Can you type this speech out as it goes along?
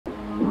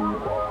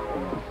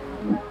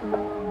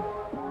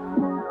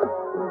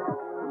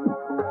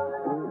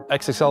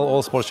XXL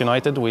All Sports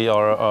United, we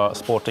are a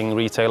sporting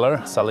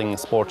retailer selling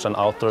sports and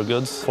outdoor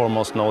goods,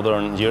 foremost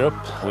Northern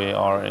Europe. We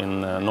are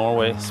in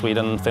Norway,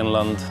 Sweden,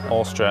 Finland,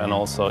 Austria and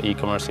also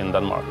e-commerce in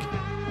Denmark.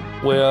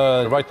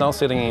 We're right now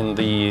sitting in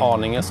the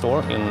Arninge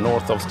store in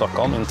north of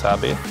Stockholm in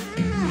Täby.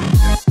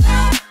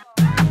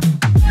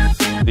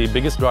 The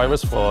biggest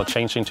drivers for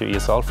changing to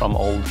ESL from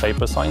old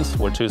paper signs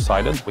were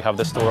two-sided. We have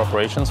the store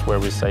operations where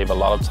we save a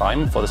lot of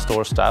time for the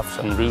store staff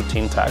and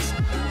routine tasks.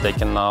 They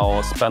can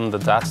now spend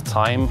that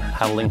time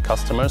handling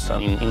customers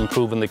and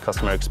improving the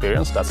customer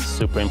experience. That's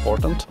super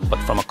important. But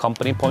from a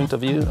company point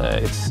of view,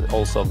 it's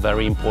also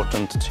very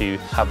important to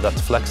have that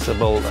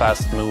flexible,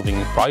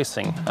 fast-moving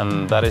pricing.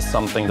 And that is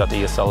something that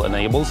ESL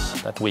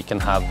enables, that we can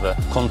have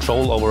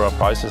control over our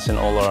prices in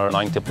all our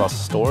 90+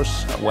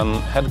 stores. When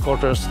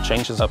headquarters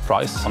changes a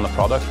price on a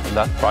product,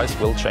 that price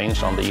will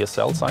change on the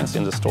ESL signs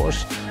in the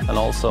stores and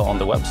also on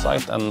the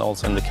website and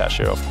also in the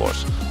cashier, of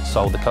course.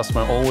 So the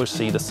customer always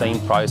sees the same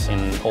price in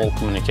all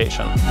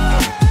communication.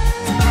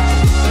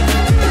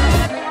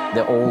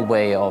 The old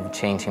way of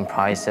changing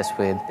prices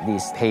with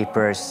these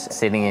papers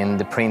sitting in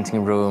the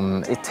printing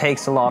room, it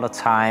takes a lot of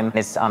time,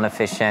 it's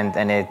inefficient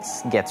and it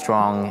gets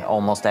wrong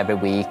almost every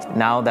week.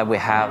 Now that we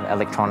have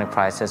electronic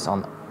prices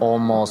on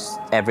almost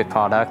every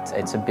product,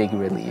 it's a big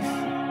relief.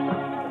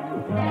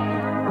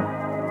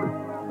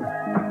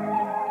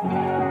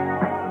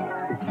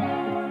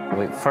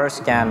 We first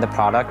scan the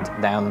product,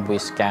 then we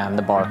scan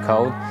the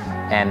barcode,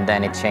 and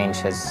then it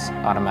changes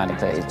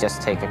automatically. It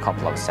just takes a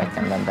couple of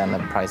seconds and then the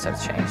price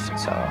has changed.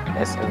 So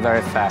it's a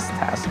very fast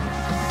task.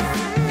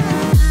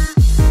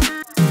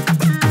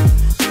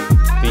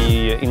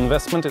 The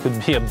investment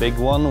could be a big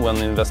one when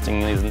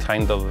investing in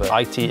kind of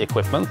IT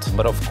equipment,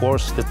 but of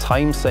course the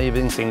time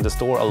savings in the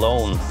store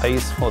alone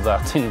pays for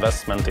that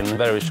investment in a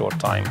very short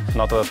time.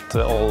 Not at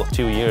all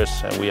 2 years,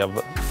 we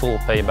have full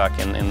payback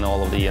in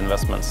all of the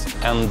investments.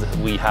 And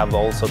we have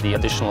also the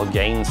additional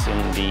gains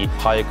in the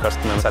higher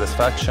customer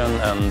satisfaction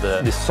and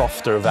the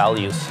softer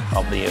values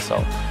of the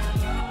ESL.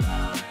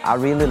 I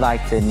really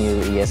like the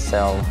new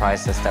ESL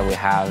prices that we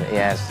have.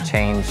 It has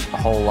changed a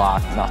whole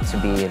lot, not to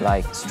be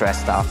like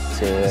stressed out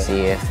to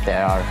see if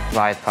there are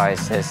right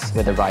prices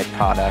with the right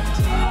product.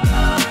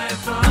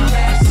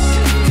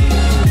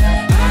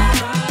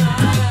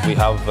 We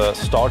have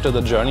started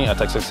the journey at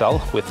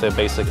XXL with a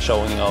basic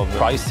showing of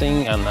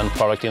pricing and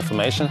product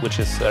information, which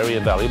is very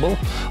valuable.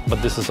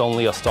 But this is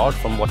only a start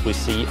from what we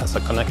see as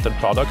a connected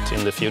product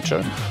in the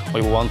future.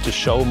 We want to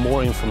show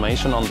more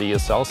information on the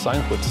ESL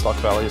sign with stock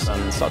values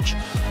and such.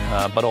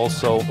 But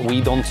also,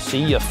 we don't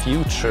see a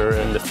future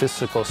in the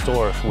physical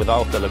store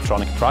without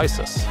electronic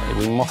prices.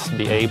 We must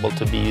be able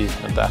to be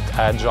that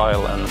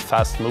agile and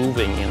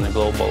fast-moving in a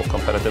global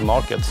competitive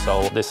market.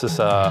 So this is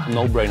a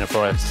no-brainer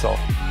for XXL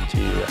to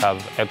have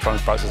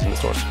electronic prices in the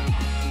stores.